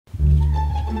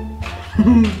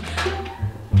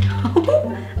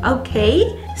Okay,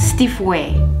 stiff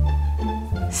wear.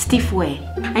 Stiff wear.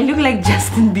 I look like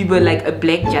Justin Bieber, like a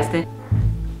black Justin.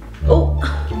 Oh,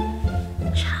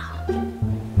 ciao.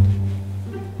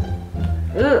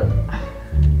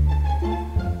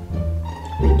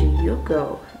 Where do you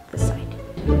go? The side.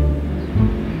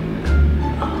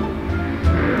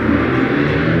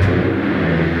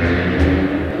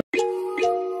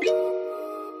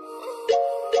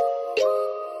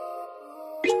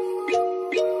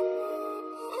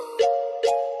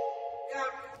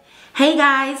 Hey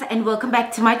guys, and welcome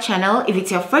back to my channel. If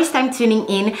it's your first time tuning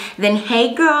in, then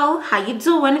hey girl, how you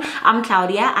doing? I'm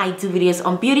Claudia. I do videos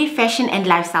on beauty, fashion and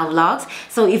lifestyle vlogs.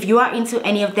 So if you are into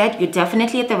any of that, you're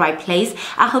definitely at the right place.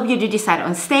 I hope you do decide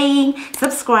on staying,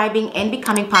 subscribing and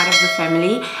becoming part of the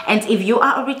family. And if you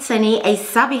are a returnee, a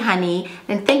subby honey,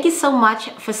 then thank you so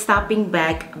much for stopping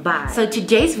back by. So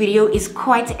today's video is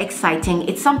quite exciting.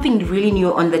 It's something really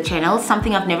new on the channel,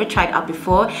 something I've never tried out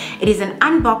before. It is an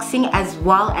unboxing as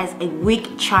well as a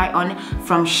wig try on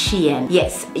from Shein.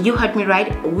 Yes, you heard me right,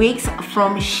 wigs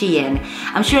from Shein.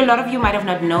 I'm sure a lot of you might have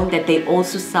not known that they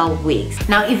also sell wigs.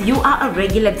 Now if you are a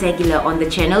regular on the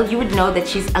channel, you would know that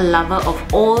she's a lover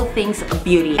of all things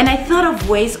beauty, and I thought of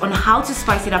ways on how to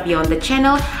spice it up here on the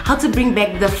channel, how to bring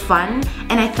back the fun,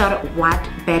 and I thought what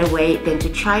better way than to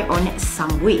try on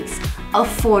some wigs,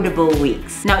 affordable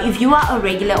wigs. Now if you are a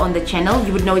regular on the channel,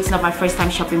 you would know it's not my first time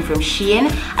shopping from Shein.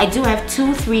 I do have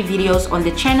 2-3 videos on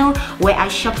the channel where I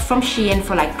shop from Shein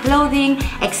for like clothing,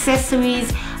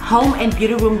 accessories, home and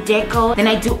beauty room deco. Then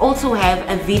I do also have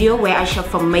a video where I shop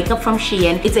for makeup from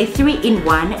Shein. It's a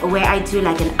 3-in-1 where I do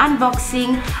like an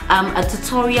unboxing, a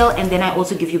tutorial, and then I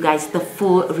also give you guys the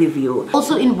full review.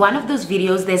 Also in one of those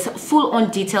videos there's full on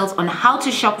details on how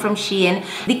to shop from Shein,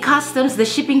 the customs, the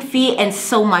shipping fee and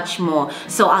so much more.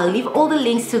 So I'll leave all the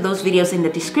links to those videos in the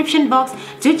description box.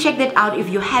 Do check that out if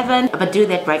you haven't, but do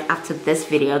that right after this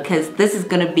video because this is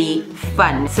gonna be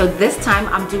fun. So this time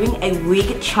I'm doing a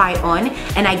wig try on,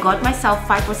 and I got myself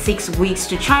 5 or 6 wigs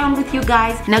to try on with you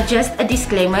guys. Now just a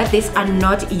disclaimer, these are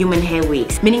not human hair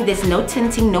wigs, meaning there's no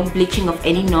tinting, no bleaching of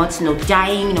any knots, no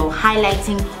dyeing, no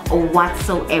highlighting or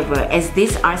whatsoever, as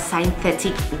these are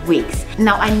synthetic wigs.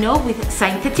 Now I know with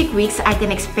synthetic wigs I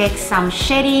can expect some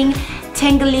shedding,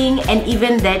 tangling and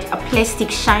even that a plastic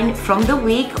shine from the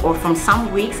wig, or from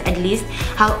some wigs at least.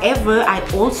 However, I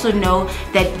also know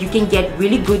that you can get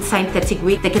really good synthetic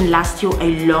wig that can last you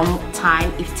a long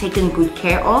time if taken good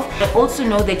care of. I also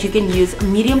know that you can use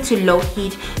medium to low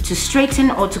heat to straighten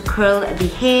or to curl the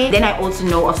hair. Then I also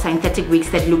know of synthetic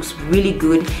wigs that looks really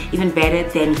good, even better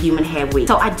than human hair wigs.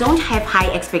 So I don't have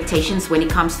high expectations when it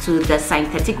comes to the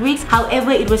synthetic wigs.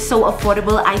 However, it was so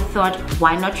affordable, I thought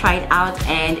why not try it out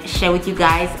and share with you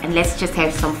guys, and let's just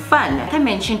have some fun. Like I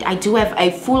mentioned, I do have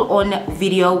a full-on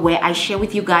video where I share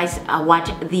with you guys what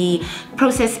the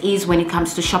process is when it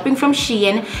comes to shopping from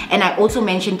Shein, and I also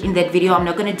mentioned in that video I'm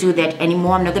not going to do that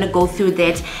anymore. I'm not going to go through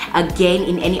that again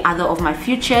in any other of my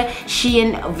future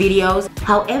Shein videos.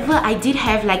 However, I did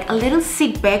have like a little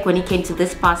setback when it came to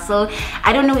this parcel.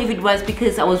 I don't know if it was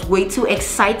because I was way too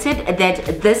excited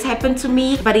that this happened to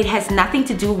me, but it has nothing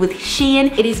to do with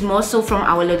Shein. It is more so from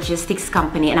our logistics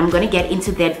company, and I'm going to get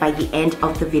into that by the end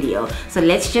of the video. So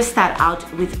let's just start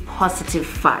out with positive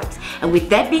vibes. And with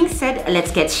that being said,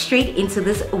 let's get straight into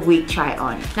this wig try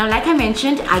on. Now like I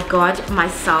mentioned, I got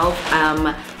myself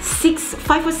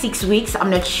 5 or 6 wigs, I'm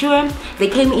not sure. They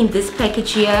came in this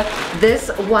package here.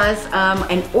 This was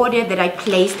an order that I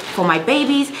placed for my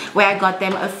babies, where I got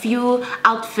them a few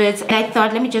outfits, and I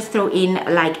thought let me just throw in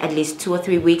like at least 2 or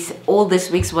 3 wigs. All these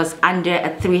wigs was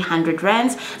under 300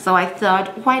 rands, so I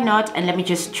thought why not, and let me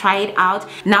just try it out.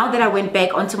 Now that I went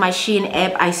back onto my Shein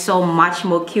app, I saw much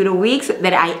more cuter wigs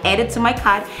that I added to my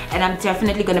cart, and I'm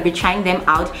definitely gonna be trying them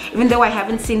out. Even though I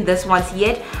haven't seen this ones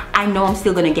yet, I know I'm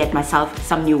still gonna get myself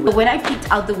some new wigs. When I picked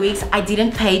out the wigs, I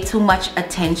didn't pay too much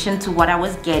attention to what I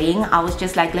was getting. I was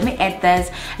just like, let me add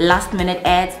this, last minute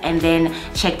ads, and then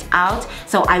checked out.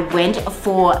 So I went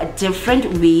for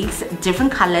different wigs,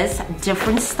 different colors,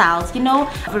 different styles, you know,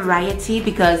 variety,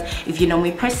 because if you know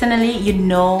me personally, you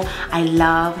know I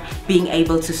love being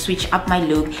able to switch up my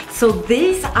look. So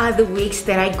these are the wigs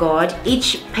that I got,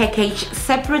 each package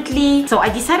separately. So I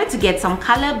decided to get some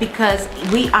color because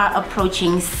we are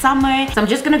approaching summer. So I'm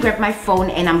just gonna grab my phone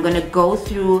and I'm gonna go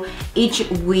through each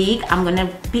wig. I'm gonna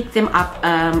pick them up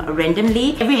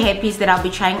randomly. Every hairpiece that I'll be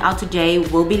trying out today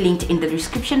will be linked in the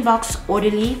description box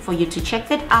orderly for you to check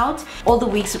that out. All the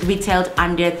wigs retailed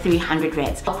under 300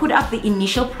 rands. I'll put up the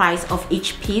initial price of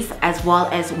each piece as well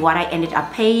as what I ended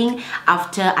up paying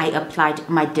after I applied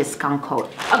my discount code.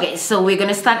 Okay, so we're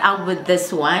gonna start out with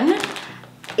this one.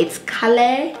 its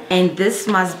color, and this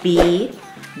must be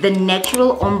the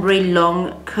Natural Ombre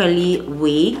Long Curly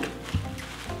Wig.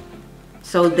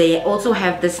 So they also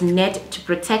have this net to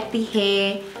protect the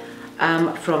hair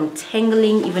from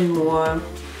tangling even more.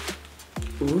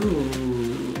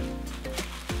 Ooh.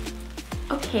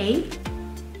 Okay.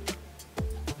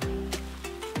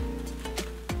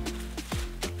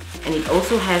 And it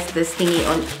also has this thingy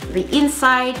on the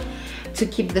inside to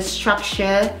keep the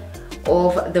structure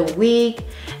of the wig.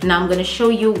 Now I'm going to show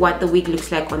you what the wig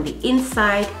looks like on the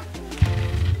inside.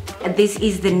 This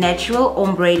is the Natural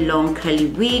Ombre Long Curly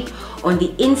Wig. On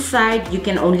the inside you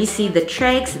can only see the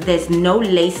tracks. There's no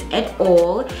lace at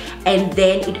all, and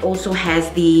then it also has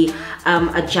the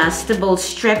adjustable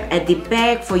strap at the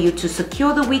back for you to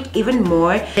secure the wig even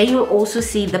more. Then you'll also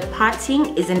see the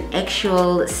parting is an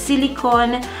actual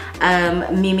silicone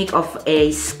mimic of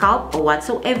a scalp or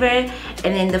whatsoever,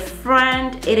 and then the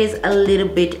front, it is a little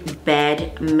bit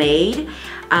bad made.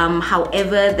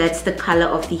 However, that's the color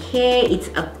of the hair. It's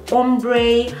a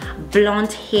ombre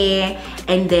blonde hair,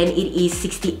 and then it is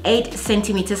 68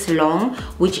 centimeters long,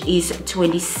 which is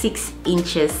 26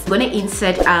 inches. I'm gonna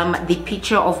insert the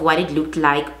picture of what it looked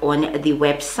like on the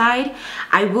website.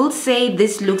 I will say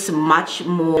this looks much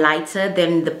more lighter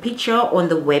than the picture on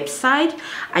the website.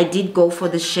 I did go for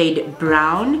the shade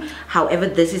brown. However,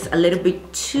 this is a little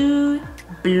bit too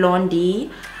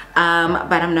blondie.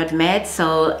 But I'm not mad,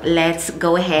 so let's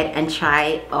go ahead and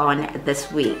try on this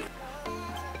wig.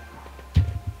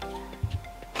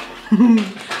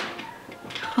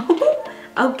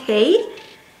 Okay.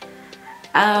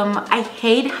 I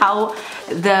hate how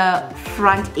the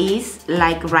front is,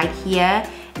 like right here.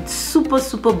 It's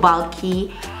super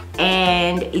bulky,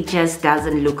 and it just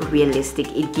doesn't look realistic.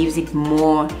 It gives it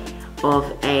more of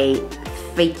a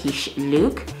fakeish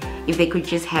look. If they could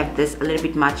just have this a little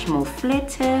bit much more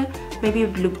flatter, maybe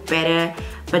it would look better.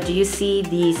 But do you see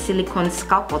the silicone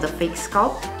scalp or the fake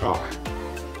scalp? Oh.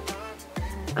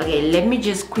 Okay, let me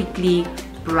just quickly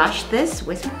brush this.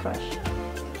 Where's my brush?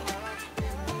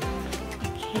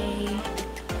 Okay.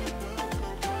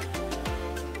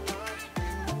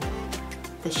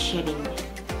 The shedding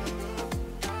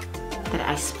that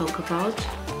I spoke about,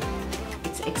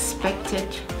 it's expected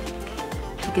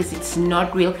because it's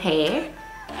not real hair.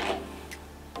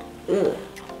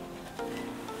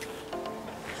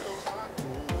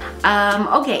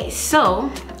 Okay, so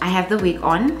I have the wig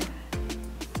on.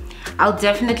 I'll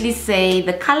definitely say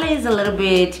the color is a little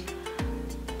bit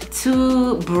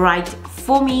too bright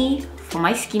for me, for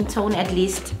my skin tone at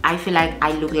least. I feel like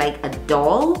I look like a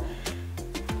doll,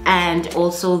 and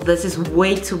also this is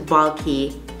way too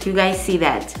bulky. Do you guys see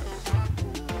that?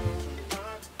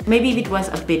 Maybe if it was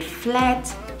a bit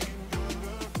flat,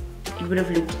 it would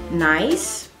have looked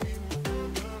nice.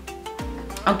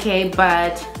 Okay,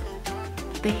 but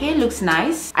the hair looks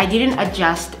nice. I didn't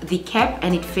adjust the cap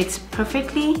and it fits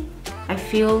perfectly, I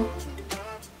feel.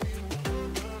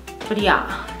 But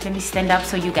yeah, let me stand up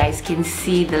so you guys can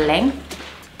see the length.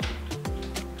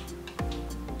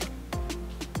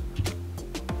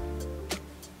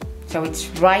 So it's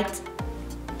right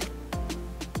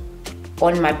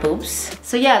on my boobs.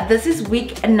 So yeah, this is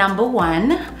wig number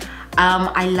 1.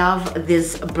 I love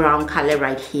this brown color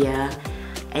right here,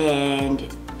 and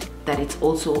that it's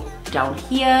also down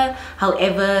here.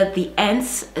 However, the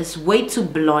ends is way too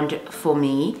blonde for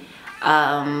me,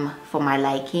 for my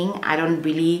liking. I don't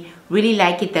really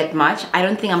like it that much. I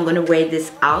don't think I'm gonna wear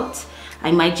this out.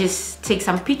 I might just take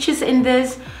some pictures in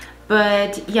this,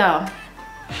 but yeah,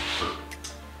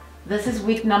 this is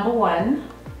wig number 1.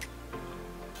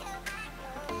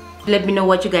 Let me know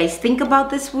what you guys think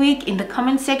about this wig in the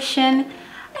comment section.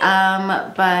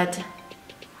 But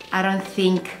I don't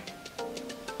think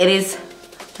it is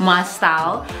my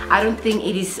style. I don't think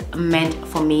it is meant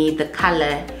for me, the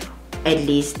color at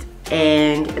least,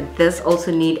 and this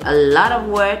also need a lot of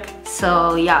work.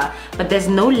 So yeah, but there's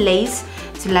no lace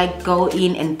to like go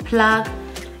in and plug,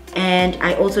 and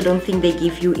I also don't think they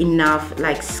give you enough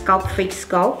like scalp, fake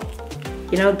scalp.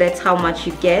 You know, that's how much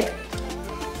you get.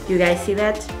 You guys see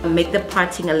that? Make the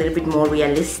parting a little bit more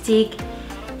realistic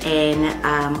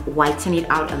and whiten it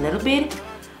out a little bit.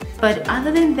 But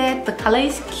other than that, the color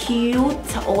is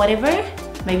cute or whatever.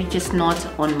 Maybe just not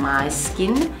on my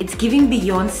skin. It's giving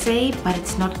Beyonce, but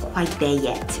it's not quite there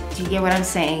yet. Do you get what I'm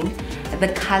saying? The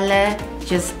color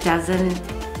just doesn't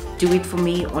do it for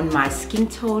me on my skin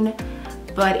tone,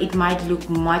 but it might look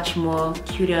much more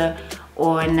cuter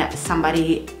on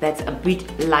somebody that's a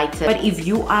bit lighter. But if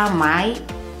you are my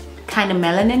kind of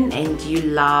melanin and you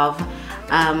love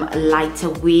lighter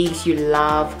wigs, you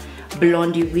love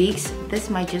blondie wigs, this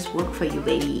might just work for you,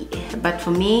 baby. But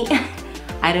for me,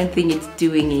 I don't think it's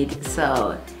doing it.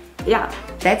 So yeah,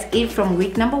 that's it from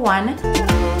wig number 1.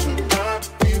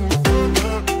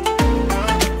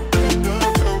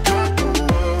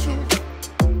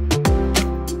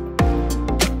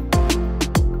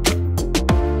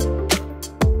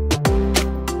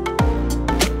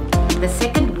 The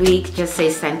second wig just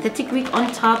says synthetic wig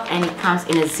on top, and it comes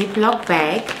in a Ziploc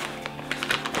bag.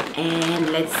 And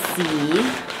let's see.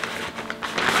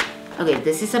 Okay,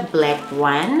 this is a black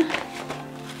one.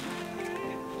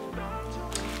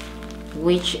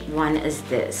 Which one is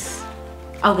this?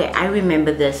 Okay, I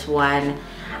remember this one.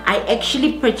 I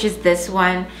actually purchased this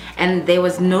one and there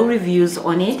was no reviews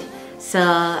on it, so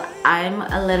I'm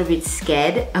a little bit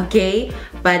scared. Okay,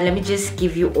 but let me just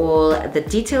give you all the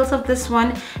details of this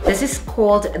one. This is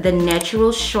called the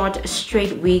Natural Short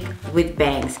Straight Wig with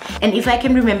bangs, and if I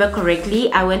can remember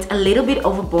correctly, I went a little bit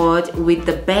overboard with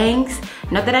the bangs.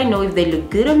 Not that I know if they look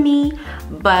good on me,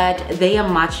 but they are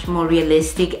much more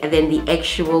realistic than the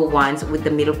actual ones with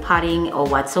the middle parting or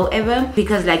whatsoever,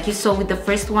 because like you saw with the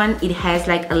first one, it has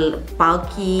like a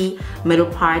bulky middle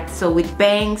part. So with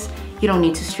bangs, you don't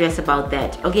need to stress about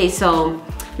that. Okay, so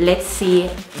let's see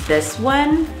this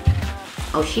one.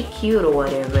 Oh, she cute or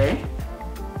whatever.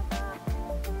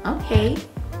 Okay,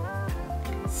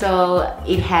 so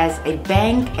it has a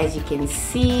bang, as you can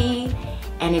see,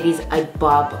 and it is a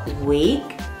bob wig.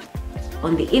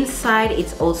 On the inside,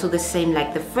 it's also the same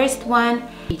like the first one.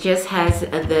 It just has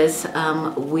this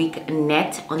wig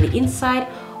net on the inside,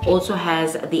 also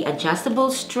has the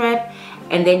adjustable strap,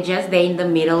 and then just there in the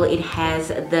middle it has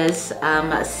this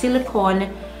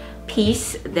silicone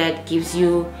piece that gives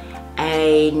you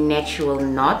a natural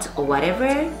knot or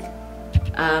whatever.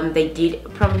 They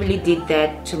probably did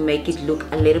that to make it look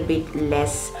a little bit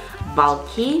less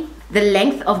bulky. The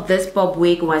length of this bob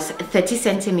wig was 30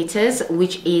 centimeters,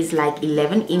 which is like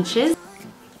 11 inches.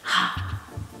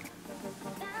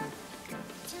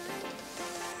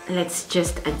 Let's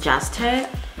just adjust her,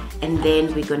 and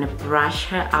then we're gonna brush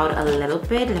her out a little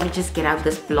bit. Let me just get out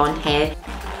this blonde hair.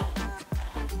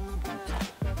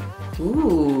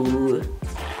 Ooh.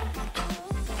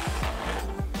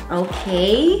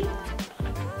 Okay.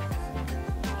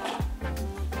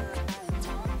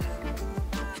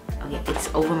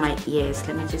 It's over my ears.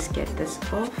 Let me just get this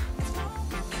off.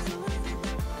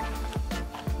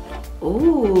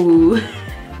 Ooh.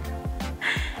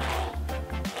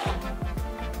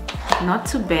 Not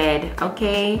too bad.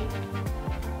 Okay.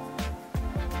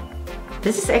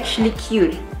 This is actually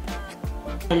cute.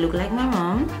 I look like my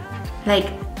mom. Like,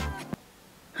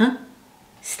 huh?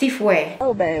 Stiff wear.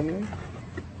 Oh, baby.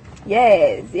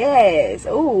 Yes, yes.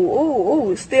 Ooh, ooh,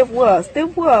 ooh. Stiff wear,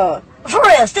 stiff wear. For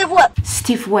real, stiff what?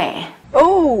 Stiff wear.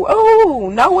 Oh, oh,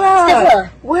 no way. Stiff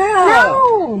wear. Wow.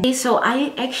 No. Okay, so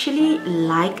I actually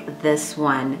like this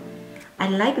one. I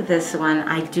like this one.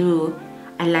 I do.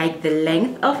 I like the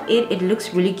length of it. It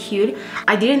looks really cute.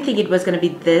 I didn't think it was gonna be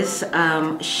this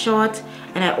short,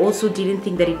 and I also didn't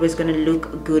think that it was gonna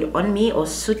look good on me or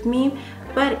suit me,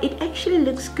 but it actually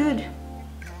looks good.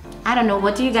 I don't know.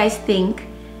 What do you guys think?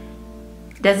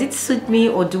 Does it suit me,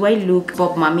 or do I look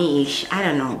Bob Mommy-ish? I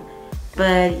don't know.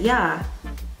 But yeah,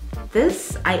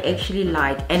 this I actually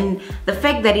like, and the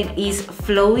fact that it is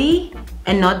flowy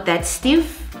and not that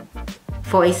stiff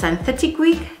for a synthetic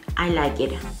wig, I like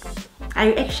it.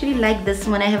 I actually like this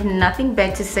one. I have nothing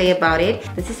bad to say about it.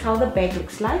 This is how the bag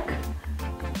looks like.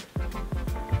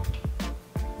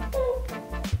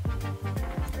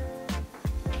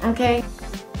 Okay,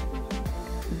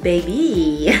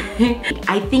 baby.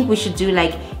 I think we should do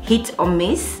like hit or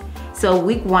miss. So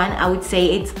week 1, I would say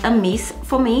it's a miss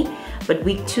for me, but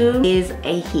week 2 is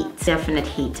a hit, definite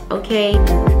hit. Okay.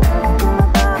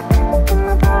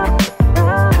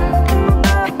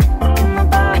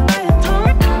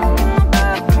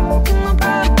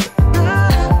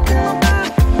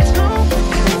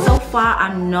 So far,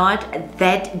 I'm not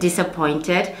that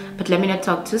disappointed, but let me not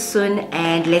talk too soon,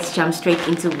 and let's jump straight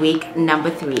into wig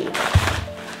number 3.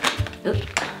 Oops.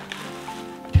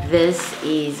 This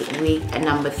is wig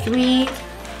number 3.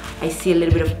 I see a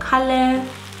little bit of color,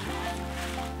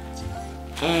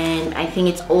 and I think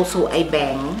it's also a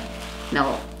bang.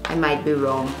 No, I might be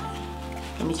wrong.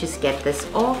 Let me just get this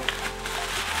off.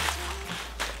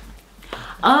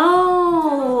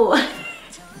 Oh,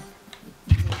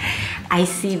 I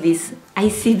see this. I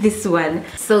see this one.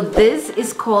 So this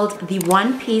is called the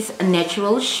one-piece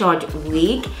natural short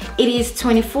wig. It is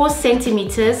 24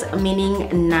 centimeters,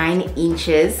 meaning 9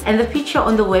 inches. And the picture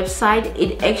on the website,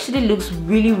 it actually looks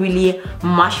really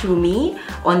mushroomy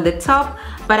on the top,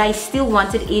 but I still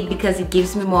wanted it because it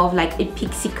gives me more of like a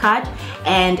pixie cut,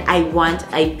 and I want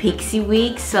a pixie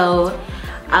wig. So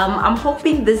I'm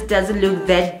hoping this doesn't look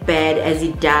that bad as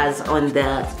it does on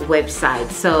the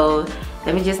website. So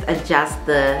let me just adjust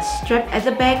the strap at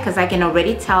the back because I can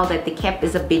already tell that the cap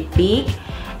is a bit big.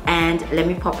 And let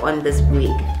me pop on this wig.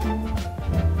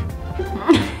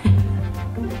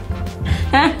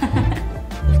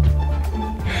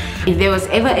 If there was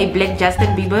ever a black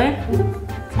Justin Bieber,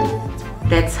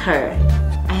 that's her.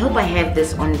 I hope I have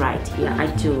this on right. Yeah, I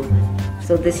do.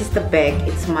 So this is the back.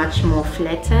 It's much more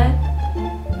flatter.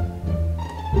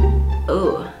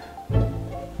 Oh.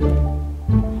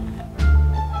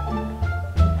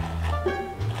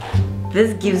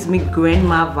 This gives me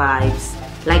grandma vibes.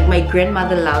 Like my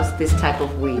grandmother loves this type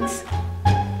of wigs.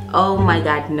 Oh my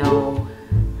god, no.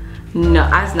 No,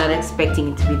 I was not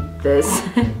expecting it to be this.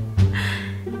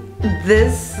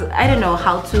 This, I don't know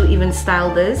how to even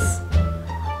style this.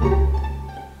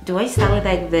 Do I style it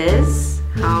like this?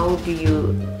 How do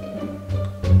you...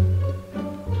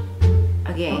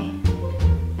 Okay.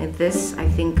 Like this, I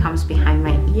think, comes behind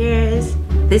my ears.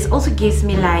 This also gives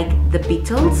me like the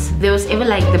Beatles. If there was ever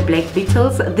like the black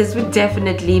Beatles, this would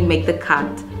definitely make the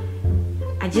cut.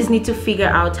 I just need to figure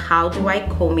out how do I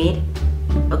comb it.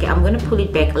 Okay, I'm gonna pull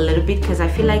it back a little bit because I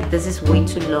feel like this is way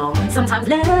too long. Sometimes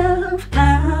love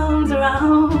comes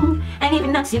around and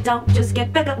even knocks you down, just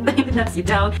get back up and even knocks you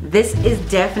down. This is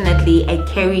definitely a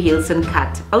Carrie Hilson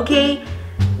cut, okay?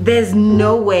 There's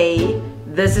no way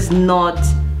this is not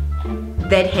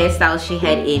that hairstyle she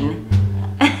had in.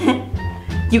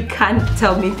 You can't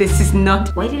tell me this is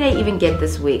not. Why did I even get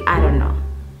this wig? I don't know.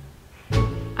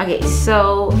 Okay,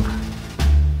 so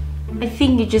I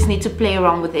think you just need to play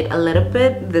around with it a little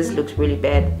bit. This looks really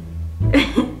bad.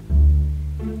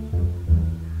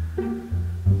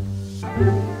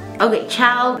 Okay,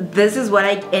 child, this is what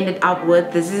I ended up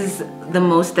with. This is the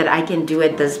most that I can do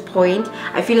at this point.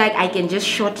 I feel like I can just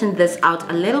shorten this out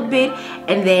a little bit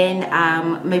and then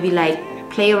maybe like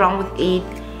play around with it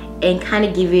and kind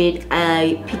of give it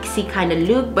a pixie kind of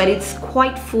look, but it's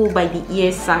quite full by the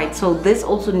ear side, so this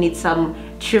also needs some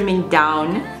trimming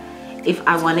down if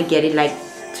I want to get it like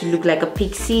to look like a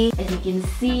pixie. As you can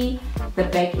see, the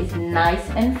back is nice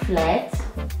and flat,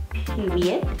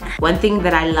 period. One thing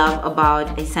that I love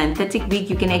about a synthetic wig,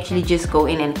 you can actually just go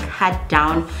in and cut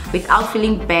down without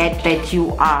feeling bad that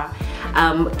you are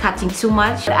cutting too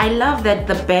much. I love that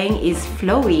the bang is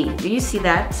flowy. Do you see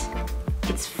that?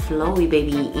 It's flowy,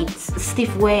 baby. It's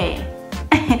stiff wear.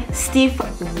 Stiff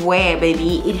wear,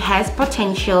 baby. It has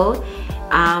potential.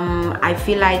 I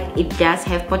feel like it does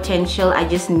have potential. I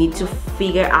just need to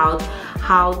figure out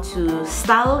how to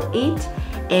style it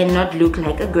and not look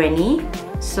like a granny.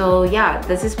 So yeah,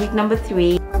 this is week number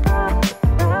 3.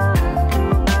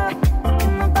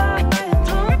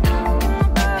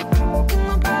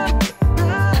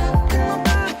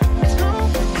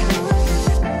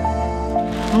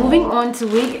 Moving on to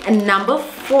wig number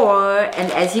 4,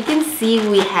 and as you can see,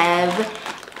 we have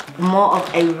more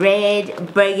of a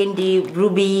red, burgundy,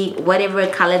 ruby, whatever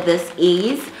color this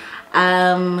is,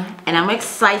 and I'm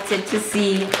excited to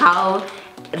see how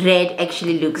red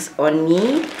actually looks on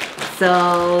me.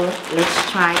 So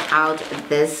let's try out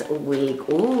this wig.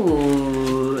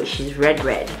 Ooh, she's red.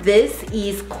 This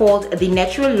is called the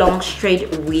Natural Long Straight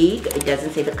Wig. It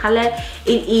doesn't say the color.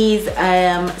 It is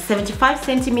 75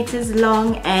 centimeters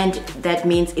long, and that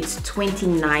means it's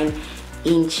 29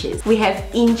 inches. We have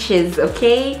inches,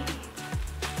 okay?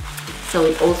 So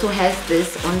it also has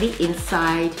this on the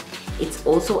inside. It's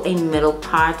also a middle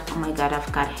part. Oh my god,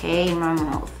 I've got hair in my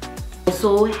mouth.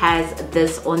 Also has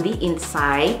this on the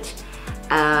inside,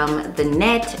 the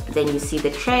net, then you see the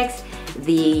tracks,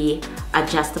 the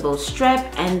adjustable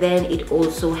strap, and then it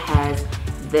also has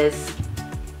this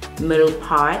middle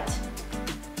part,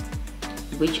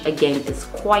 which again is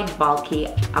quite bulky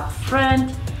up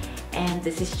front. And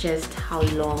this is just how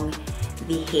long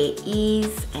the hair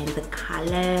is and the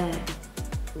color.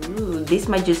 Ooh, this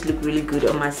might just look really good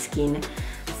on my skin.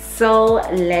 So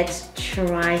let's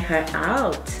try her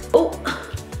out. Oh,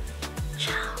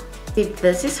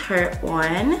 this is her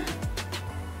one.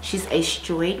 She's a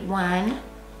straight one.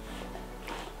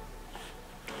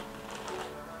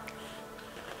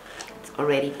 It's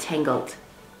already tangled.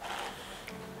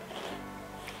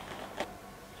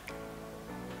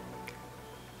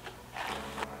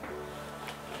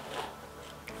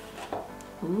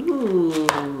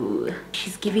 Ooh,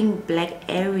 she's giving black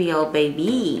Ariel,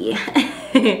 baby.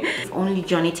 If only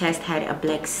Johnny Test had a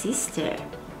black sister.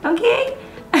 Okay.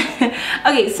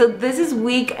 Okay, so this is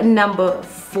wig number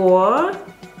 4.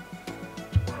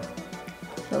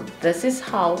 So this is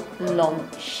how long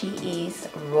she is,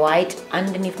 right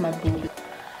underneath my boob.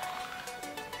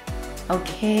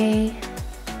 Okay.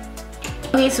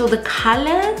 Okay, so the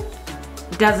color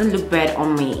doesn't look bad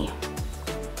on me.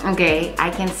 Okay, I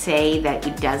can say that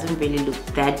it doesn't really look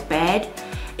that bad.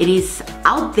 It is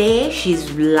out there,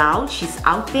 she's loud, she's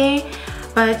out there,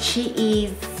 but she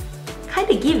is kind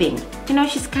of giving. You know,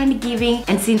 she's kind of giving,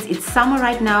 and since it's summer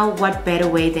right now, what better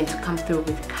way than to come through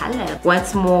with color.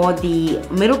 Once more, the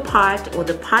middle part or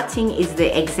the parting is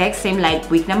the exact same like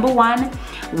wig number 1,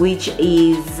 which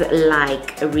is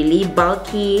like really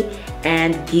bulky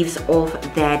and gives off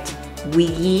that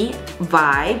wiggy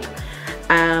vibe.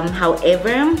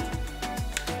 However,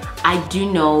 I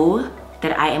do know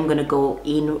that I am gonna go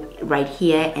in right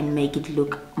here and make it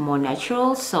look more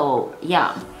natural. So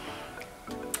yeah,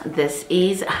 this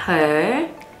is her.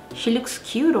 She looks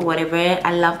cute or whatever.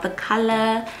 I love the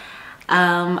color.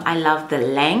 I love the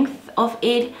length of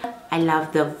it. I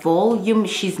love the volume.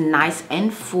 She's nice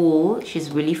and full. She's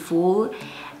really full,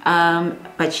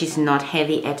 but she's not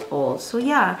heavy at all. So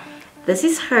yeah, this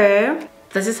is her.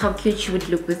 This is how cute she would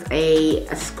look with a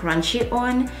scrunchie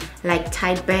on, like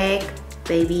tied back.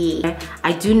 Baby,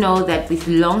 I do know that with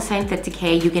long synthetic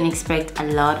hair you can expect a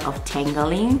lot of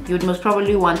tangling. You would most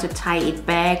probably want to tie it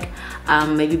back,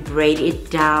 maybe braid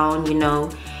it down, you know,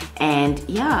 and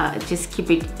yeah, just keep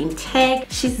it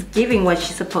intact. She's giving what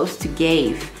she's supposed to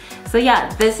give. So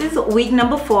yeah, this is wig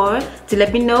number 4. To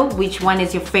let me know which one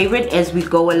is your favorite as we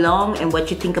go along and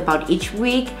what you think about each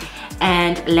wig.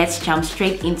 And let's jump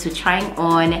straight into trying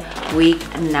on wig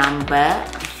number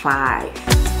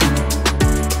 5.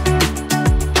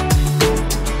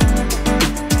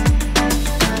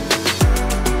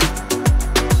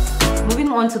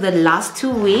 On to the last 2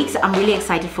 wigs. I'm really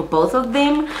excited for both of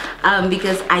them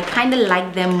because I kind of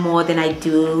like them more than I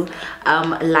do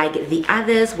like the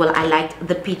others. Well, I liked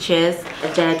the pictures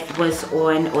that was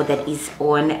on, or that is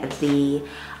on the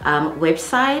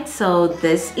website. So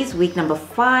this is wig number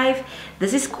 5.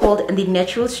 This is called the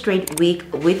Natural Straight Wig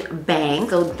with Bangs.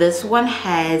 So this one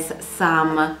has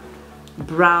some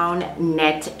brown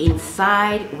net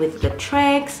inside with the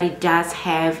tracks. It does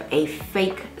have a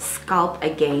fake scalp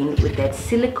again with that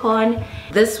silicone.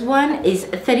 This one is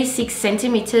 36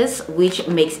 centimeters, which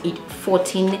makes it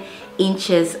 14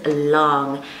 inches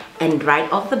long. And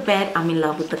right off the bat, I'm in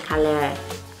love with the color.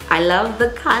 I love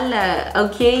the color.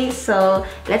 Okay, so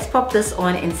let's pop this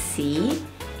on and see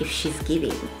if she's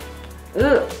giving.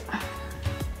 Ugh.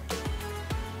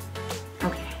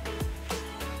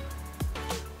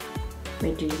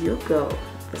 Where do you go?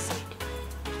 This side.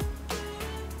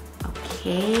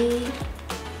 Okay.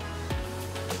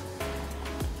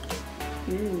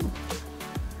 Ooh.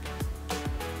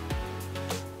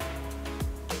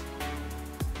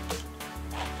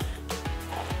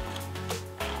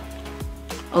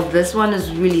 Oh, this one is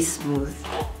really smooth.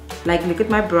 Like, look at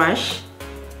my brush.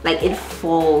 Like, it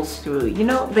falls through. You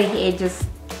know, the hair just,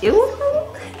 ew,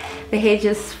 the hair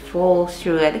just falls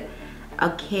through it.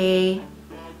 Okay.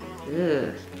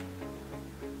 Ugh.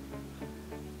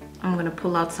 I'm gonna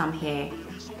pull out some hair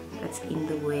that's in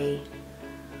the way.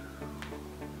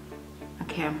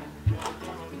 Okay.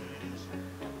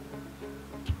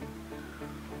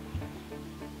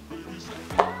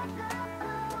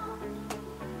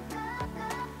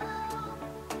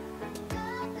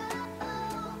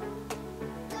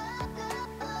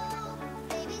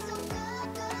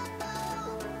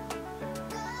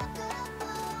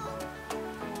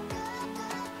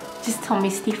 Just tell me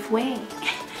stiff way.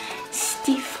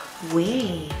 Stiff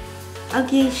way.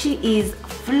 Okay, she is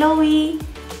flowy.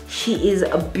 She is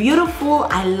beautiful.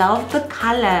 I love the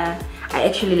color. I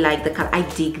actually like the color. I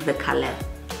dig the color.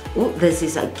 Oh, this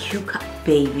is a cute color,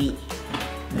 baby.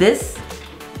 This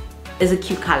is a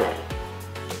cute color.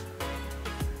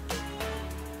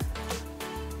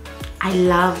 I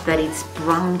love that it's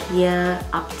brown here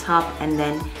up top, and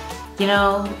then, you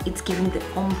know, it's giving the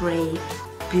ombre,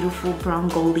 beautiful brown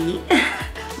goldy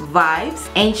vibes,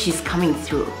 and she's coming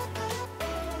through.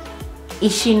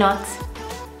 Is she not?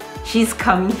 She's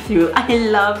coming through. I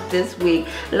love this wig.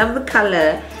 Love the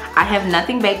color. I have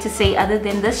nothing bad to say other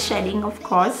than the shedding, of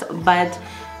course, but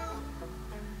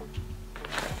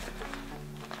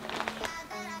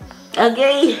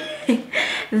okay.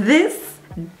 This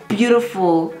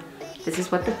beautiful. This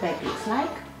is what the back looks like.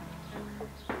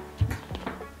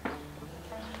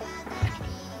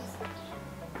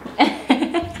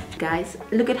 Guys,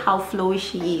 look at how flowy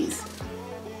she is.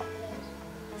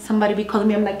 Somebody be calling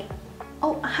me, I'm like,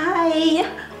 oh, hi.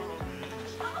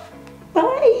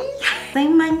 Bye. Say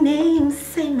my name,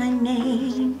 say my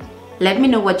name. Let me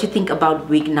know what you think about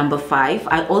wig number 5.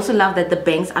 I also love that the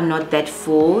bangs are not that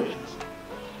full.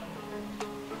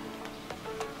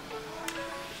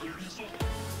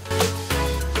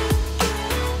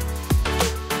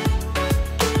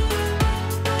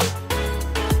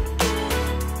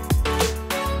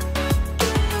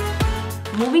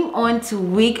 on to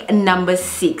wig number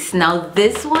 6. Now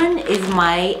this one is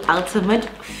my ultimate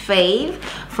fave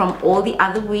from all the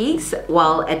other wigs,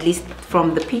 well, at least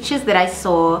from the pictures that I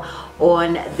saw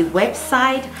on the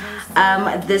website.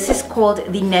 This is called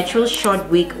the Natural Short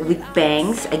Wig with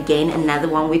bangs. Again, another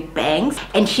one with bangs,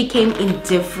 and she came in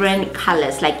different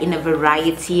colors, like in a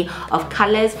variety of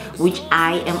colors, which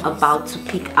I am about to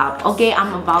pick up. Okay,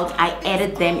 I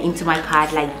added them into my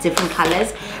cart, like different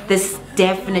colors. This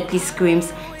definitely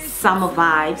screams summer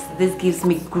vibes. This gives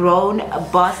me grown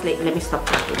boss. Let me stop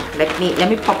talking. Let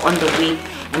me pop on the wig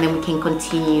and then we can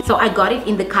continue. So I got it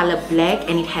in the color black,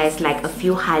 and it has like a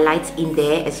few highlights in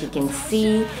there, as you can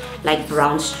see, like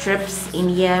brown strips in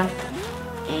here.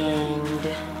 And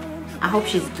I hope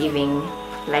she's giving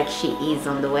like she is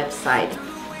on the website.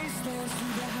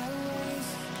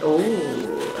 Oh,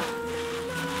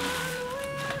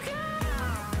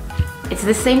 it's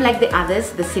the same like the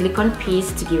others, the silicone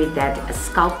piece to give it that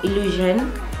scalp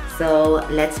illusion. So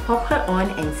let's pop her on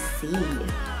and see.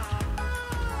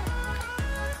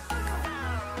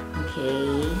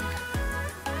 Okay,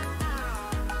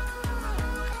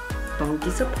 don't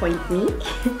disappoint me.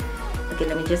 Okay,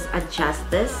 let me just adjust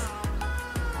this.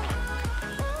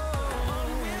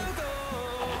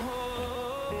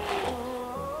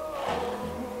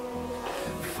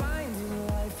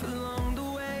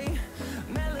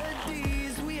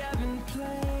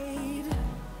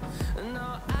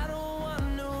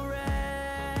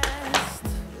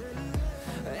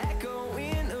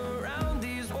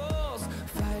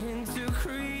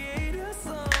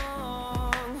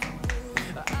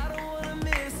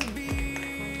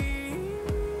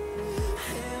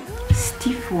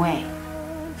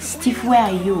 Steve, where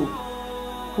are you?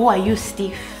 Who are you,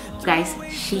 Steve? Guys,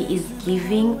 she is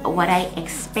giving what I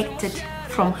expected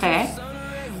from her,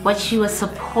 what she was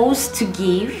supposed to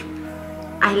give.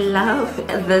 I love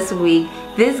this wig.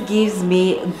 This gives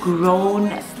me grown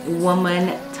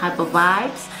woman type of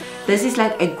vibes. This is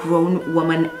like a grown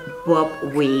woman bob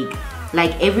wig.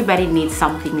 Like everybody needs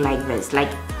something like this. Like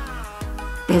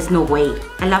there's no way.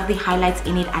 I love the highlights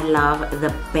in it. I love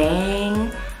the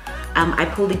bang. I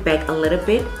pulled it back a little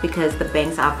bit because the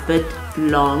bangs are a bit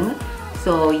long,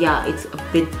 so yeah, it's a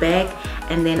bit back,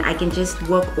 and then I can just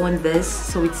work on this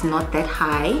so it's not that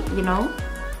high, you know.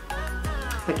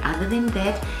 But other than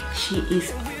that, she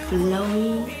is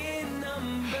flowy,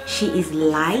 she is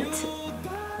light,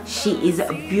 she is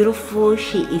beautiful,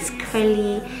 she is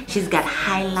curly, she's got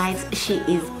highlights, she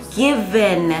is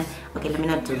given. Okay, let me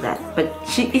not do that, but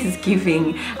she is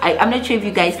giving. I'm not sure if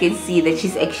you guys can see that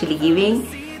she's actually giving.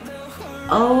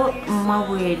 Oh my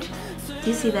word, do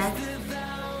you see that?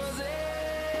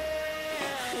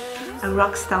 A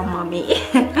rock star mommy.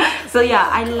 So yeah,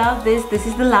 I love this. This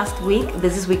is the last wig.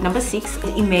 This is wig number 6.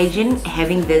 Imagine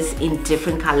having this in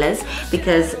different colors,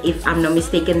 because if I'm not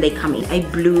mistaken, they come in a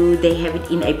blue, they have it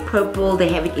in a purple, they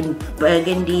have it in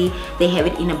burgundy, they have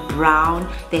it in a brown,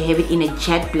 they have it in a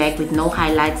jet black with no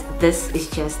highlights. This is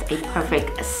just a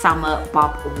perfect summer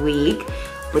bob wig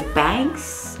with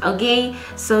bangs. Okay,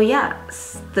 so yeah,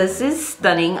 this is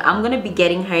stunning. I'm gonna be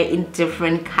getting her in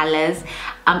different colors.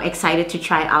 I'm excited to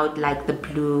try out like the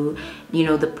blue, you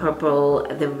know, the purple,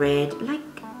 the red. Like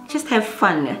just have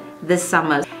fun this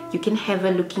summer. You can have her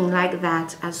looking like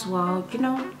that as well, you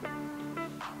know.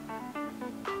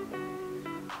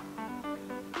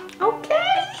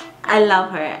 Okay, I love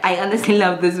her. I honestly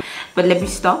love this. But let me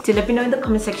stop to let me know in the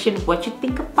comment section what you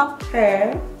think about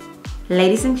her.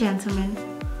 Ladies and gentlemen,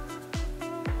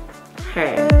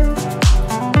 her.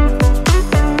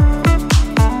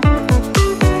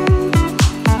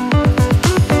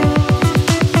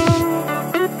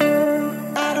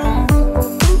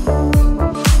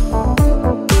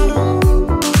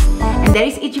 That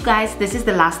is it, you guys. This is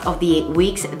the last of the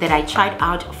wigs that I tried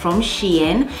out from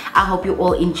Shein. I hope you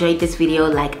all enjoyed this video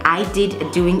like I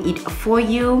did doing it for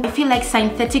you. I feel like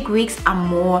synthetic wigs are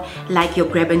more like your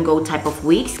grab and go type of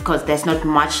wigs, because there's not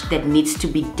much that needs to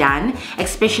be done,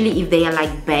 especially if they are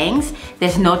like bangs.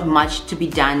 There's not much to be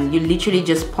done. You literally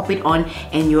just pop it on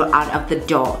and you're out of the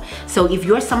door. So if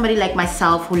you're somebody like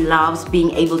myself who loves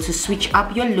being able to switch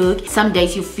up your look, some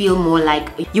days you feel more like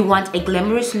you want a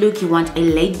glamorous look, you want a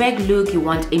laid back look, you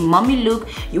want a mommy look,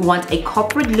 you want a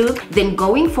corporate look, then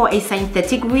going for a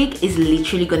synthetic wig is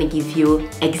literally going to give you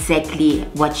exactly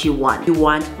what you want. You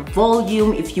want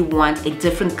volume, if you want a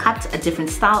different cut, a different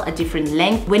style, a different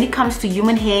length. When it comes to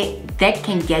human hair, that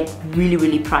can get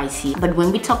really pricey. But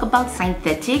when we talk about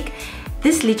synthetic,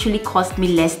 This literally cost me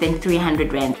less than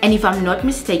 300 Rand. And if I'm not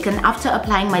mistaken, after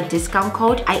applying my discount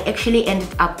code, I actually ended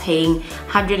up paying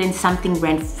 100 and something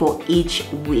Rand for each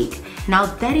wig. Now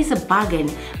that is a bargain,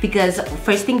 because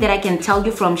first thing that I can tell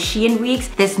you from Shein wigs,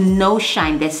 there's no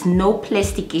shine, there's no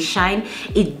plasticky shine.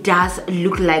 It does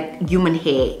look like human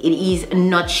hair. It is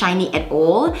not shiny at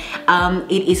all.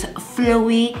 It is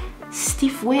flowy,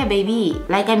 stiff wear, baby.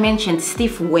 Like I mentioned,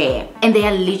 stiff wear. And they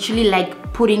are literally like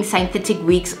putting synthetic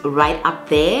wigs right up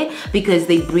there, because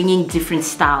they're bringing different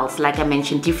styles, like I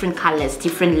mentioned, different colors,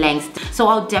 different lengths. So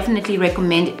I'll definitely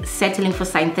recommend settling for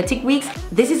synthetic wigs.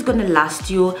 This is gonna last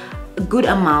you good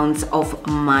amounts of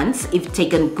months if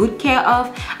taken good care of.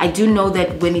 I do know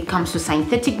that when it comes to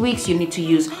synthetic wigs, you need to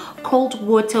use cold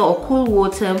water or cool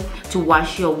water to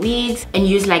wash your wigs, and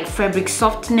use like fabric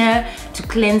softener to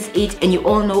cleanse it. And you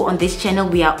all know on this channel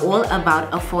we are all about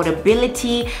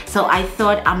affordability, so I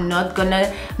thought I'm not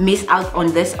gonna miss out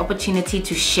on this opportunity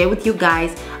to share with you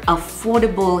guys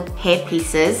affordable hair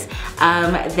pieces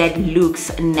that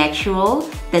looks natural,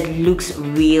 that looks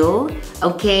real,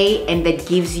 okay, and that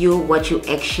gives you what you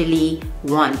actually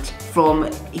want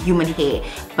from human hair,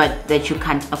 but that you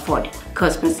can't afford,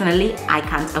 because personally I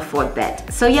can't afford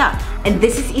that. So yeah, and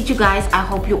this is it, you guys. I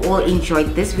hope you all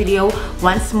enjoyed this video.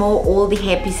 Once more, all the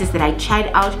hair pieces that I tried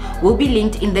out will be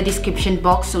linked in the description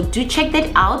box, so do check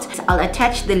that out. I'll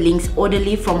attach the links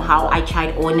orderly from how I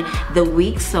tried on the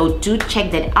wig, so do check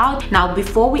that out. Now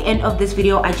before we end off this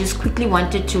video, I just quickly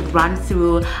wanted to run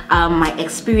through my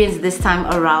experience this time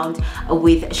around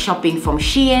with shopping from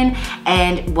Shein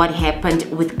and what happened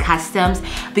with customs,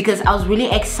 because I was really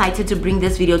excited to bring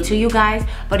this video to you guys,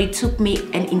 but it took me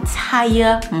an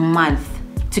entire month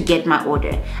to get my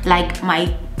order. Like,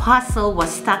 my parcel was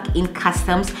stuck in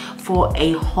customs for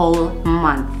a whole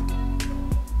month.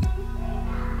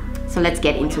 So let's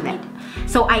get into that.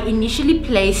 So I initially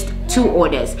placed 2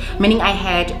 orders, meaning I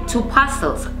had 2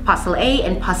 parcels, parcel A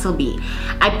and parcel B.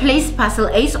 I placed parcel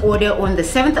A's order on the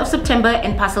 7th of September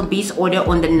and parcel B's order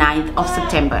on the 9th of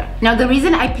September. Now the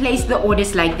reason I placed the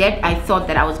orders like that, I thought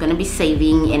that I was going to be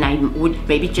saving and I would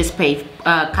maybe just pay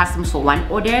customs for 1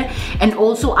 order. And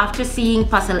also, after seeing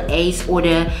parcel A's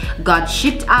order got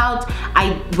shipped out,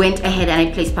 I went ahead and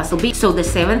I placed parcel B, so the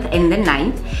 7th and the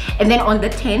 9th. And then on the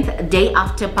 10th, day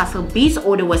after parcel B's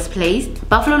order was placed,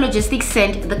 Buffalo Logistics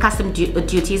sent the custom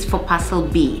duties for parcel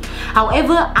B.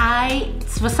 However, I,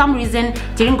 for some reason,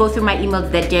 didn't go through my emails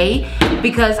that day,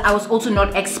 because I was also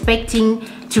not expecting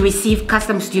to receive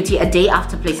customs duty a day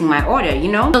after placing my order, you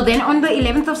know. So then on the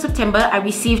 11th of September, I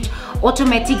received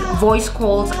automatic voice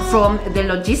calls from the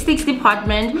logistics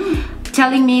department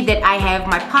telling me that I have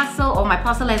my parcel, or my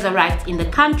parcel has arrived in the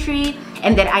country,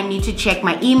 and that I need to check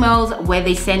my emails where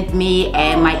they sent me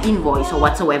my invoice or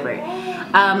whatsoever.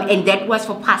 And that was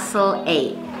for parcel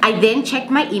A. I then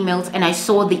checked my emails and I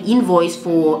saw the invoice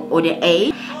for order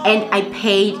A, and I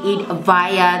paid it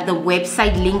via the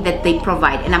website link that they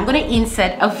provide. And I'm gonna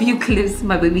insert a few clips.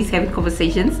 My baby's having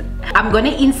conversations. I'm gonna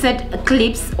insert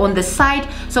clips on the side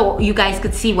so you guys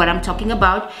could see what I'm talking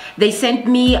about. They sent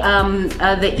me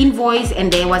the invoice,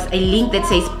 and there was a link that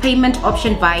says payment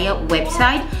option via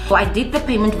website. So I did the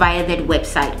payment via that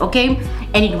website, okay,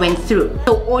 and it went through.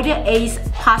 So order A's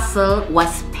parcel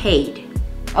was paid,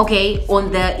 okay,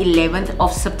 on the 11th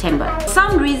of September. For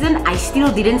some reason, I still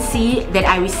didn't see that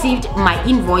I received my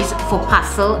invoice for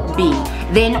parcel B.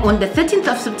 Then on the 13th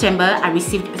of September, I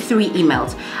received 3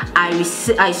 emails. I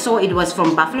saw it was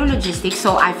from Buffalo Logistics,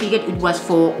 so I figured it was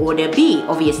for order B,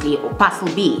 obviously, or parcel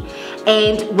B.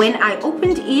 And when I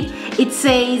opened it, it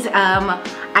says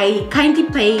I kindly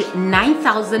pay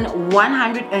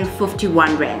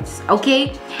 9,151 rands,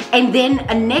 okay? And then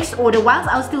a next order, whilst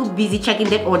I was still busy checking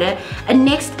that order, a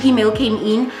next email came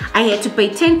in. I had to pay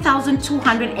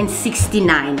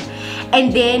 10,269.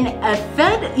 And then a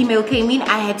third email came in.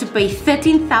 I had to pay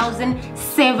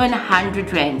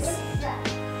 13,700 rands.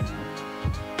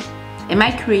 Am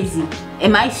I crazy?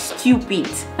 Am I stupid?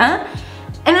 Huh?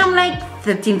 And I'm like,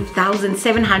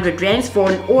 13,700 rands for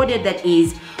an order that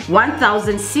is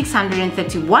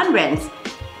 1,631 rands.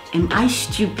 Am I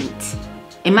stupid?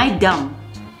 Am I dumb?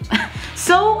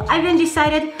 So I then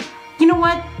decided, you know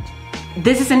what?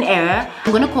 This is an error.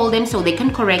 I'm gonna call them so they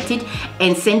can correct it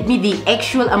and send me the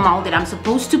actual amount that I'm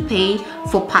supposed to pay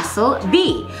for parcel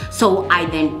B. So I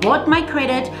then bought my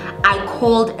credit. I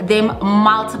called them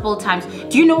multiple times.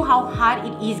 Do you know how hard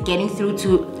it is getting through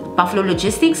to Buffalo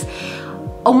Logistics?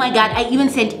 Oh my God, I even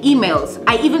sent emails.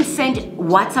 I even sent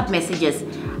WhatsApp messages.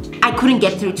 I couldn't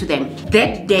get through to them.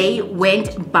 That day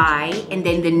went by, and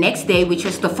then the next day, which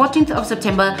was the 14th of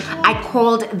September, I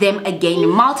called them again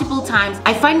multiple times.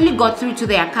 I finally got through to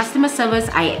their customer service.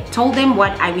 I told them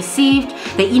what I received,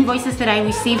 the invoices that I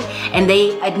received, and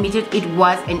they admitted it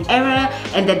was an error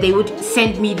and that they would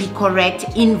send me the correct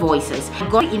invoices. I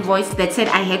got an invoice that said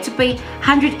I had to pay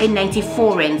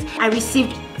 194 rands. I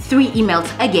received 3 emails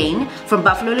again from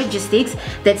Buffalo Logistics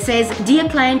that says, "Dear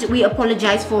client, we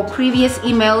apologize for previous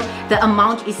email. The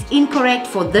amount is incorrect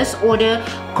for this order.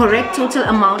 Correct total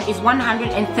amount is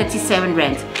 137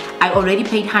 rands. I already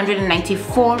paid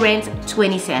 194 rands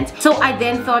 20 cents. So I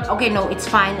then thought, okay, no, it's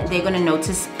fine. They're gonna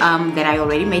notice that I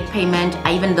already made payment,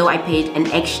 even though I paid an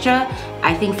extra,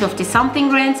 I think 50 something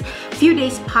rands. Few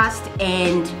days passed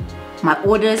and my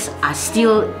orders are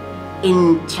still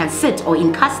in transit or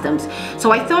in customs.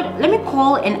 So I thought, let me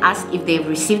call and ask if they've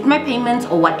received my payments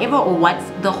or whatever, or what's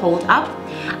the hold up.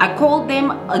 I called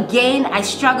them again. I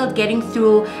struggled getting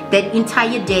through that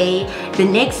entire day. The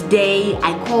next day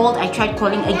I called, I tried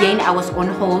calling again, I was on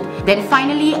hold. Then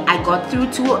finally I got through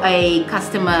to a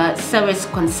customer service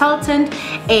consultant,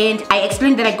 and I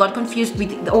explained that I got confused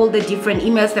with all the different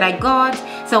emails that I got,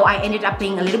 so I ended up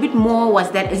paying a little bit more.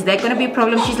 Is that gonna be a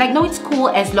problem? She's like, no, it's cool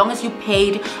as long as you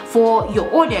paid for your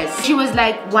orders. She was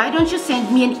like, why don't you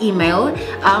send me an email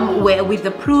with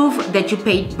the proof that you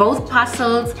paid both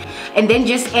parcels, and then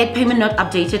just add payment not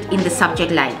updated in the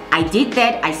subject line. I did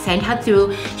that. I sent her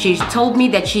through. She told me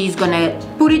that she's gonna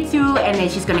put it through and then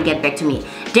she's gonna get back to me.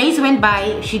 Days went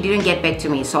by, she didn't get back to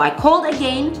me. So I called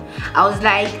again. I was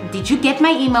like, did you get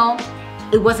my email?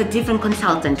 It was a different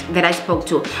consultant that I spoke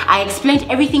to. I explained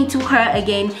everything to her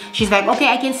again. She's like, okay,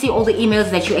 I can see all the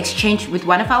emails that you exchanged with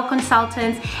one of our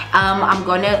consultants.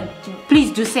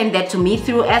 Please do send that to me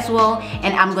through as well,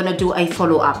 and I'm gonna do a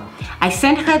follow-up. I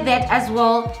sent her that as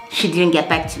well. She didn't get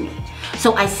back to me.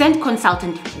 So I sent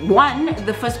consultant 1,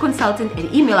 the first consultant,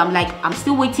 an email. I'm like, I'm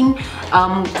still waiting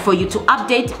for you to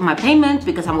update my payment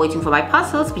because I'm waiting for my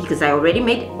parcels, because I already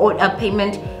made a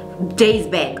payment days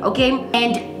back, okay?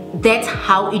 And that's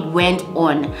how it went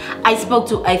on. I spoke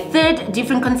to a 3rd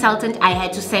different consultant. I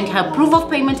had to send her proof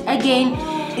of payment again.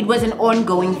 It was an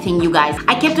ongoing thing, you guys.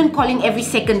 I kept on calling every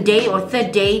 2nd day or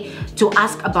 3rd day to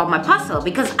ask about my parcel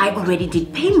because I already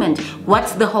did payment.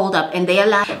 What's the hold up? And they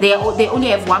only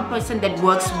have one person that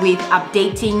works with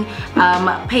updating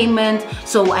payment,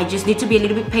 so I just need to be a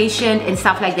little bit patient and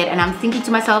stuff like that. And I'm thinking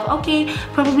to myself, okay,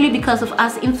 probably because of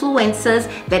us influencers,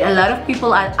 that a lot of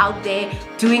people are out there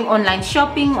doing online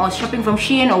shopping or shopping from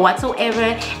Shein or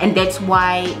whatsoever, and that's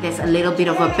why there's a little bit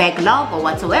of a backlog or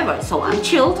whatsoever. So I'm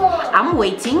chilled, I'm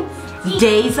waiting.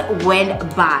 Days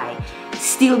went by,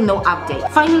 still no update.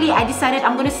 Finally I decided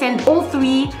I'm gonna send all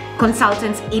 3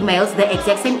 consultants emails, the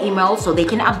exact same email, so they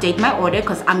can update my order,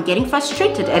 because I'm getting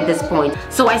frustrated at this point.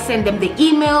 So I sent them the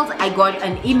emails. I got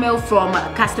an email from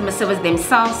customer service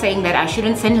themselves saying that I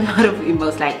shouldn't send a lot of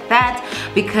emails like that,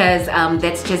 because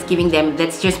that's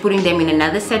just putting them in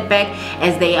another setback,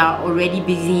 as they are already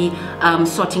busy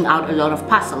sorting out a lot of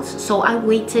parcels. So I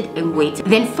waited and waited.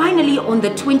 Then finally on the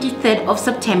 23rd of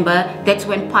September, that's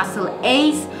when parcel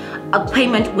A's a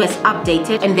payment was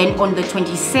updated, and then on the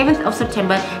 27th of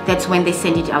September, that's when they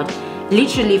sent it out.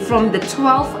 Literally from the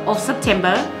 12th of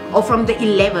September, or from the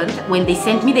 11th when they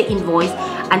sent me the invoice,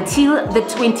 until the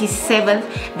 27th,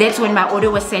 that's when my order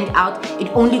was sent out. It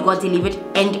only got delivered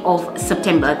end of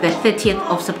September, the 30th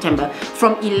of September.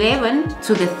 From 11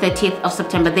 to the 30th of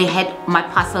September, they had my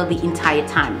parcel the entire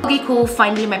time. Okay, cool,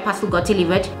 finally my parcel got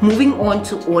delivered. Moving on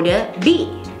to order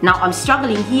B. Now I'm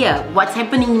struggling here. What's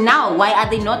happening now? Why are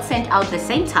they not sent out the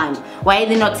same time? Why are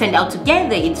they not sent out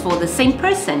together? It's for the same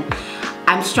person.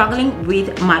 I'm struggling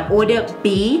with my order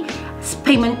B,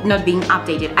 payment not being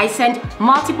updated. I sent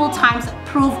multiple times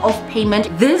proof of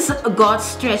payment. This got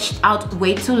stretched out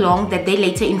way too long, that they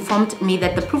later informed me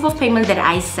that the proof of payment that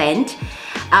I sent,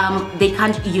 they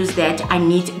can't use that. I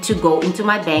need to go into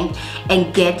my bank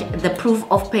and get the proof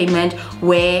of payment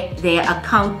where their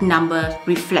account number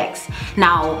reflects.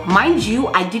 Now, mind you,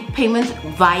 I did payment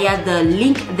via the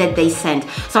link that they sent.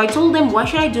 So I told them, why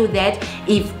should I do that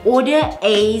if order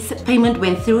A's payment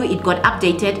went through, it got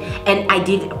updated, and I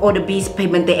did order B's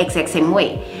payment the exact same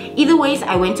way? Either ways,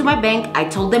 I went to my bank, I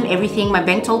told them everything. My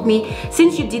bank told me,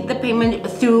 since you did the payment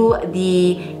through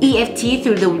the EFT,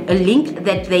 through the link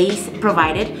that they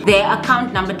provided, their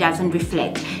account number doesn't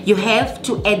reflect. You have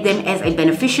to add them as a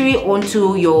beneficiary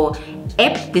onto your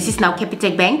app. This is now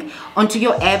Capitec Bank, onto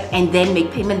your app, and then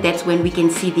make payment. That's when we can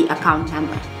see the account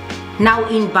number. Now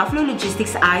in Buffalo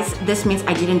Logistics eyes, this means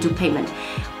I didn't do payment.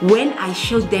 When I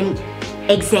showed them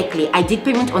exactly, I did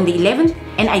payment on the 11th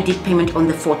and I did payment on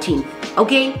the 14th.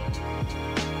 Okay,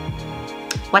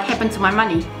 What happened to my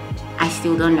money? I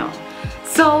still don't know.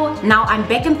 So now I'm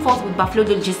back and forth with Buffalo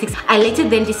Logistics. I later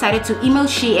then decided to email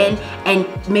Shein and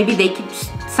maybe they could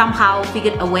somehow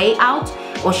figure a way out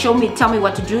or tell me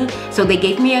what to do. So they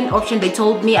gave me an option. They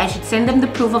told me I should send them the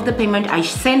proof of the payment. I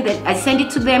sent it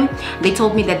to them. They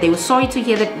told me that they were sorry to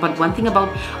hear that, but one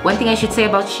thing I should say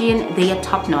about Shein, they are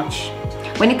top notch.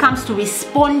 When it comes to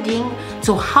responding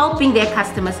to helping their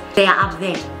customers, they are up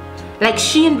there. Like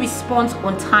Shein responds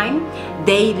on time.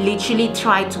 They literally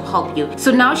try to help you.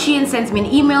 So now Shein sends me an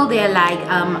email. They're like,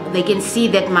 they can see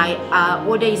that my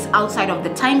order is outside of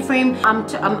the time frame. I'm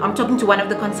talking to one of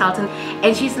the consultants,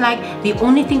 and she's like, the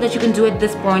only thing that you can do at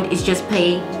this point is just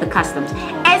pay the customs.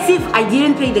 As if I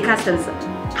didn't pay the customs.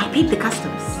 I paid the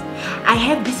customs. I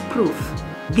have this proof.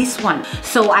 This one,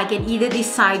 so I can either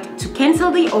decide to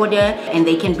cancel the order and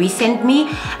they can resend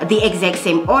me the exact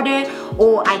same order,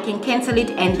 or I can cancel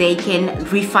it and they can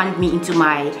refund me into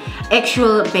my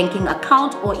actual banking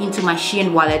account or into my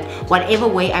Shein wallet, whatever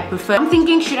way I prefer. I'm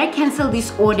thinking, should I cancel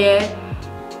this order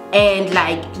and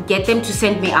like get them to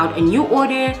send me out a new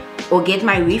order, or get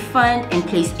my refund and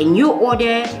place a new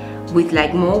order with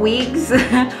like more wigs,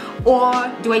 or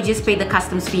do I just pay the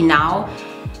customs fee now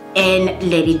and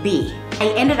let it be? I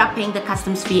ended up paying the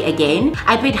customs fee again.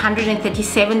 I paid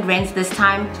 137 rands this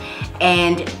time,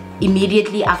 and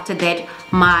immediately after that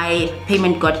my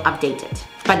payment got updated.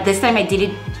 But this time I did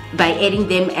it by adding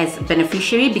them as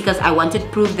beneficiary because I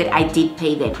wanted proof that I did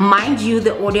pay them. Mind you,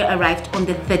 the order arrived on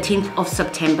the 13th of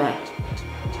September.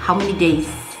 How many days?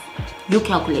 You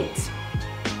calculate.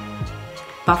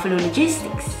 Buffalo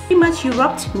Logistics. Pretty much you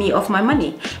robbed me of my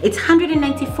money. It's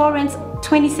 194 rands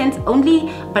 20 cents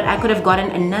only, but I could have gotten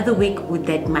another wig with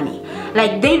that money.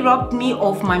 Like, they robbed me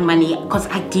of my money because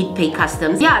I did pay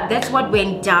customs. Yeah, that's what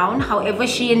went down. However,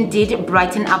 Shein did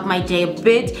brighten up my day a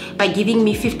bit by giving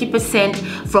me 50%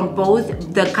 from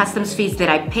both the customs fees that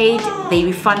I paid. They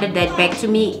refunded that back to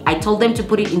me. I told them to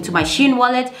put it into my Shein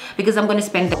wallet because I'm gonna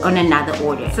spend it on another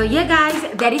order. So yeah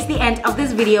guys, that is the end of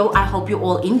this video. I hope you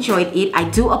all enjoyed it. I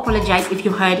do apologize if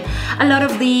you heard a lot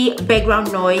of the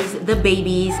background noise, the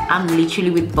babies. I'm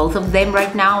literally with both of them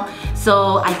right now,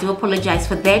 so I do apologize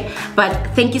for that.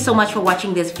 But thank you so much for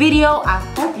watching this video. I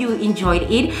hope you enjoyed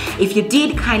it. If you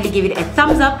did, kindly give it a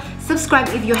thumbs up. Subscribe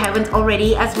if you haven't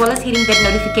already, as well as hitting that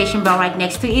notification bell right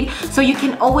next to it so you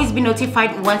can always be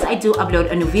notified once I do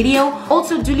upload a new video.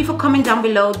 Also, do leave a comment down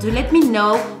below. Do let me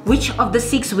know which of the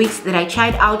 6 wigs that I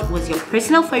tried out was your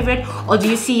personal favorite, or do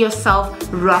you see yourself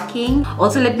rocking?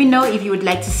 Also, let me know if you would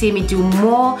like to see me do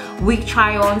more wig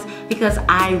try-ons, because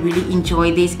I really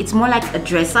enjoy this. It's more like a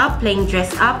dress up, playing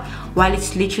dress up, while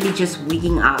it's literally just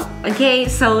wigging up. Okay,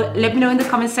 so let me know in the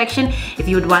comment section if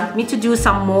you would want me to do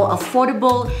some more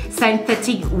affordable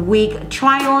synthetic wig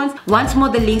try-ons. Once more,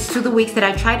 the links to the wigs that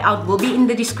I tried out will be in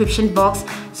the description box,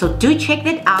 so do check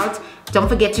that out. Don't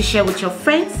forget to share with your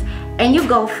friends and your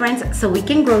girlfriends so we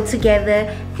can grow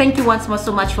together. Thank you once more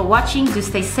so much for watching. Do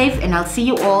stay safe, and I'll see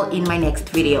you all in my next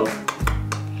video.